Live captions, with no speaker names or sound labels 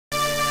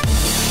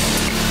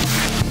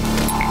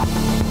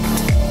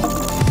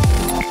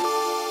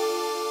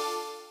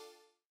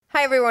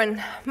Hi,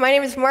 everyone. My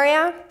name is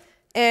Maria,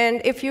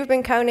 and if you've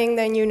been counting,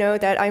 then you know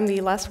that I'm the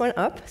last one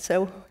up,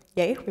 so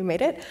yay, we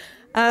made it.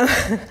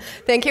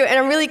 Thank you, and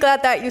I'm really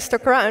glad that you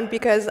stuck around,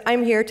 because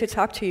I'm here to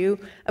talk to you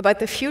about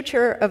the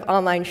future of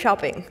online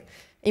shopping.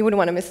 You wouldn't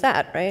want to miss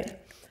that, right?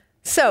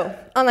 So,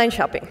 online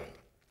shopping.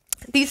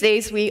 These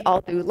days, we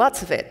all do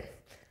lots of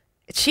it.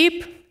 It's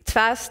cheap, it's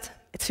fast,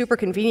 it's super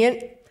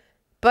convenient,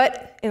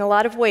 but in a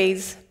lot of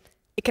ways,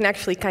 it can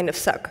actually kind of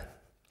suck.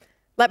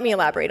 Let me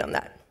elaborate on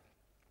that.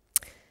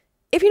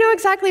 If you know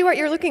exactly what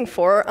you're looking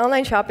for,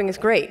 online shopping is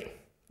great.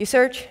 You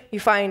search, you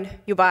find,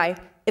 you buy,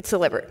 it's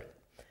delivered.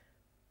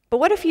 But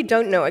what if you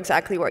don't know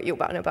exactly what you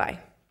want to buy?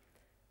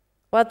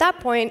 Well, at that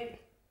point,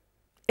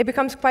 it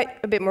becomes quite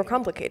a bit more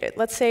complicated.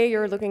 Let's say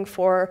you're looking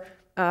for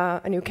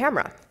a new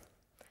camera,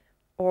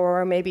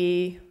 or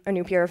maybe a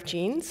new pair of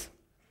jeans,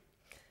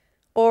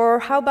 or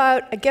how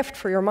about a gift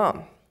for your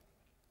mom?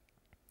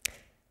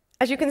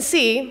 As you can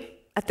see,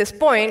 at this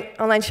point,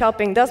 online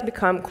shopping does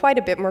become quite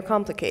a bit more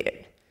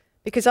complicated,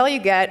 because all you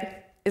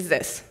get is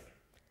this: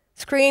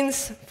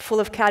 screens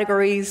full of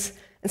categories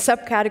and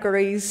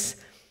subcategories,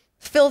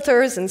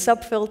 filters and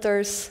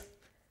subfilters.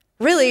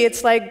 Really,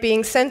 it's like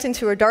being sent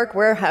into a dark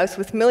warehouse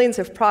with millions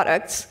of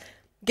products,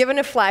 given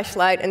a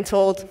flashlight and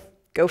told,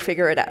 go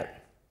figure it out.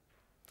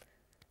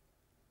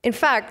 In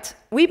fact,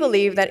 we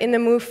believe that in the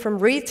move from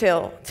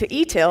retail to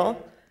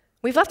e-tail,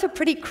 we've left a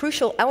pretty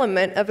crucial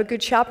element of a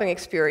good shopping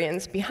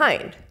experience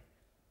behind.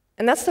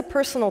 And that's the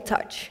personal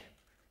touch,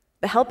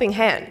 the helping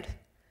hand,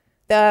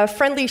 the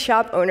friendly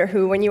shop owner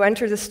who, when you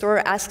enter the store,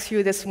 asks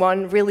you this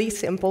one really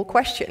simple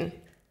question: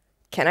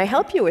 can I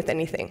help you with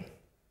anything?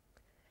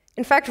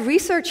 In fact,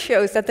 research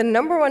shows that the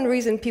 #1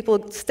 reason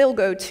people still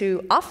go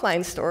to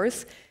offline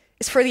stores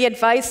is for the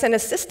advice and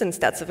assistance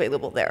that's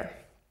available there.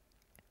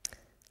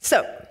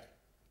 So,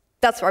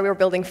 that's why we're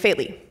building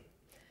Feli.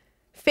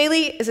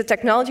 Feli is a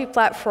technology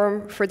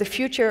platform for the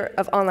future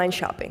of online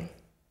shopping.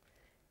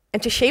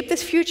 And to shape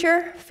this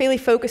future, Feli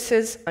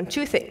focuses on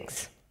two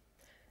things.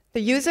 The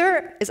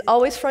user is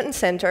always front and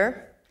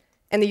center,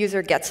 and the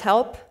user gets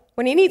help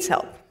when he needs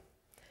help.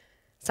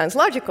 Sounds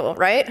logical,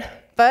 right?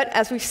 But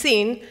as we've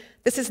seen,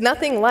 this is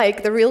nothing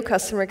like the real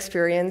customer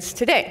experience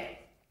today.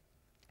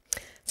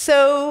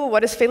 So what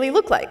does Feli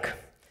look like?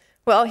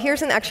 Well,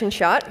 here's an action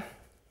shot.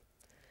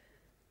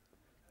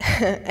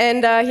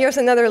 And here's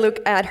another look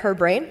at her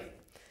brain.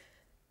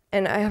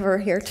 And I have her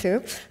here,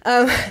 too.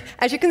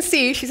 As you can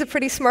see, she's a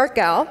pretty smart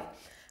gal.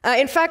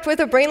 In fact,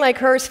 with a brain like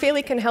hers,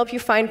 Feli can help you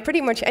find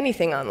pretty much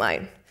anything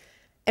online.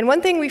 And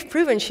one thing we've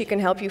proven she can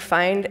help you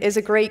find is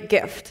a great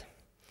gift.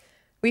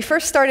 We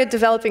first started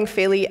developing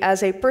Feli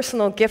as a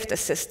personal gift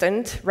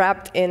assistant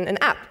wrapped in an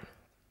app.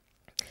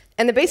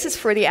 And the basis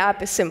for the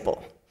app is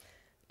simple.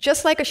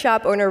 Just like a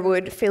shop owner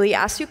would, Feli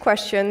asks you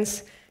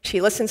questions, she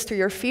listens to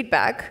your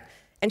feedback,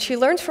 and she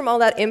learns from all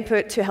that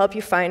input to help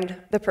you find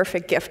the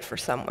perfect gift for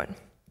someone.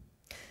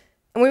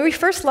 And when we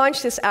first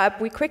launched this app,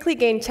 we quickly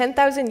gained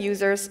 10,000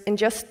 users in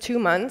just 2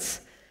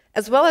 months,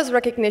 as well as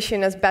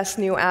recognition as best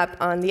new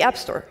app on the App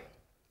Store.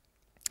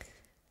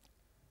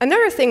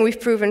 Another thing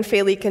we've proven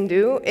Feli can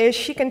do is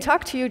she can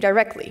talk to you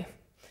directly.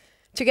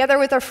 Together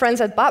with our friends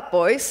at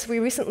BotBoys, we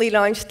recently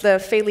launched the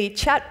Feli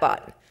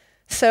chatbot.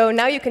 So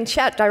now you can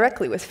chat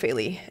directly with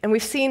Feli. And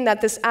we've seen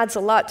that this adds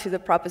a lot to the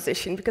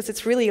proposition, because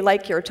it's really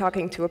like you're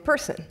talking to a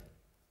person.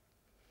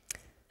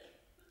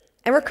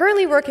 And we're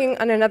currently working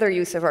on another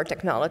use of our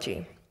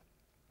technology.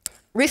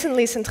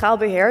 Recently, Centraal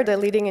Beheer, the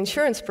leading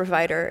insurance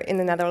provider in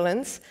the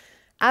Netherlands,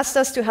 asked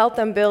us to help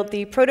them build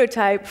the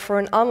prototype for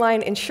an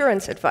online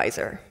insurance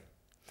advisor.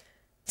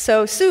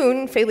 So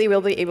soon, Feli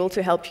will be able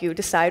to help you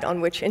decide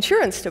on which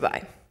insurance to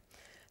buy.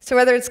 So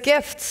whether it's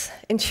gifts,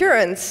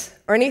 insurance,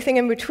 or anything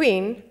in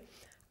between,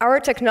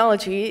 our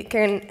technology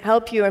can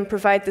help you and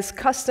provide this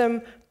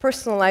custom,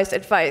 personalized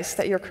advice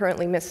that you're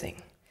currently missing.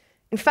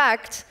 In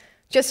fact,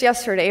 just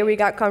yesterday, we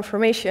got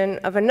confirmation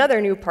of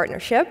another new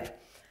partnership.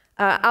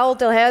 Ahold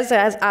Delhaize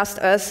has asked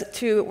us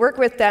to work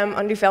with them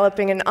on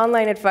developing an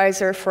online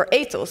advisor for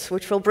Ethos,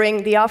 which will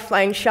bring the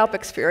offline shop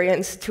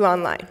experience to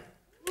online.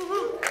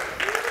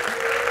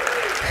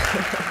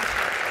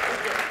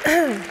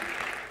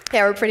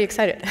 Yeah, we're pretty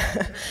excited.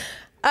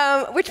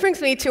 Which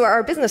brings me to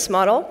our business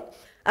model.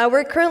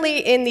 We're currently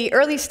in the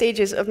early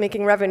stages of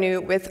making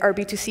revenue with our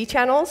B2C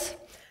channels,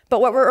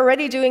 but what we're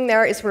already doing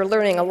there is we're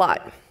learning a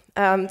lot.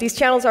 These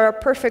channels are a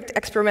perfect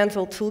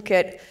experimental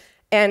toolkit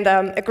and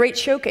a great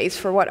showcase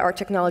for what our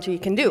technology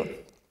can do.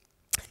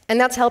 And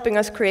that's helping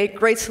us create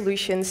great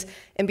solutions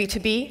in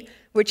B2B,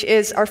 which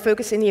is our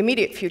focus in the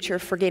immediate future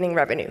for gaining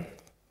revenue.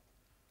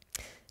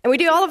 And we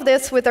do all of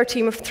this with our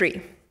team of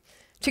 3.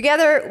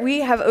 Together,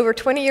 we have over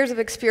 20 years of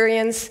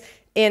experience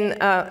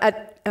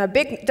at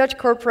big Dutch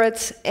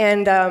corporates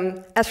and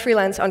as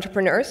freelance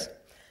entrepreneurs.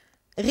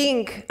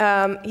 Rink,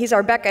 he's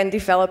our back-end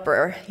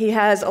developer. He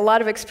has a lot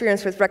of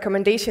experience with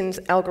recommendations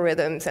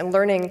algorithms and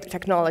learning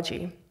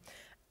technology.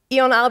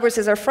 Ion Albers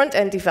is our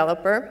front-end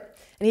developer,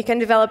 and he can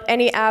develop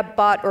any app,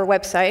 bot, or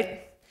website.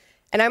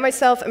 And I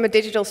myself am a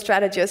digital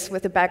strategist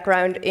with a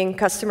background in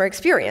customer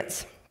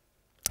experience.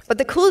 But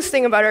the coolest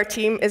thing about our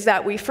team is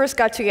that we first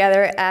got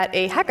together at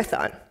a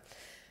hackathon.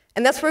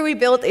 And that's where we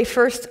built a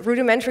first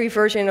rudimentary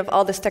version of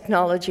all this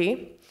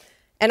technology.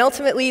 And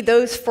ultimately,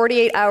 those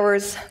 48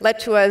 hours led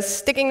to us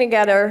sticking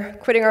together,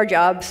 quitting our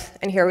jobs,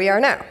 and here we are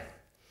now.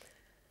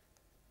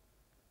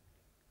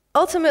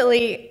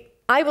 Ultimately,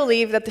 I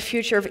believe that the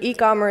future of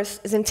e-commerce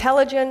is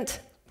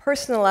intelligent,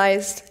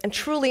 personalized, and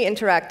truly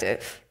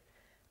interactive.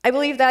 I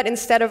believe that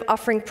instead of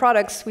offering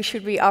products, we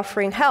should be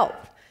offering help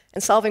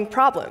and solving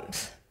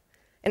problems.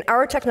 And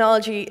our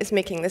technology is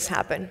making this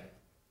happen.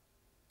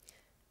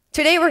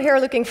 Today, we're here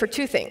looking for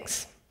two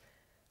things.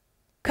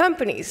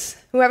 Companies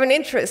who have an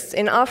interest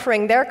in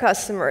offering their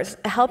customers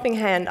a helping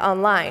hand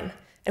online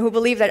and who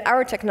believe that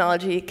our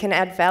technology can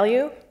add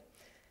value,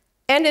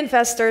 and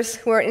investors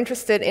who are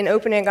interested in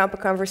opening up a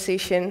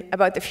conversation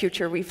about the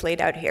future we've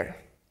laid out here.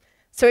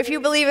 So if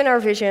you believe in our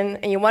vision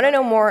and you want to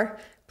know more,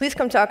 please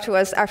come talk to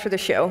us after the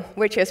show,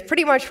 which is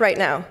pretty much right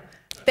now.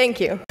 Thank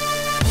you.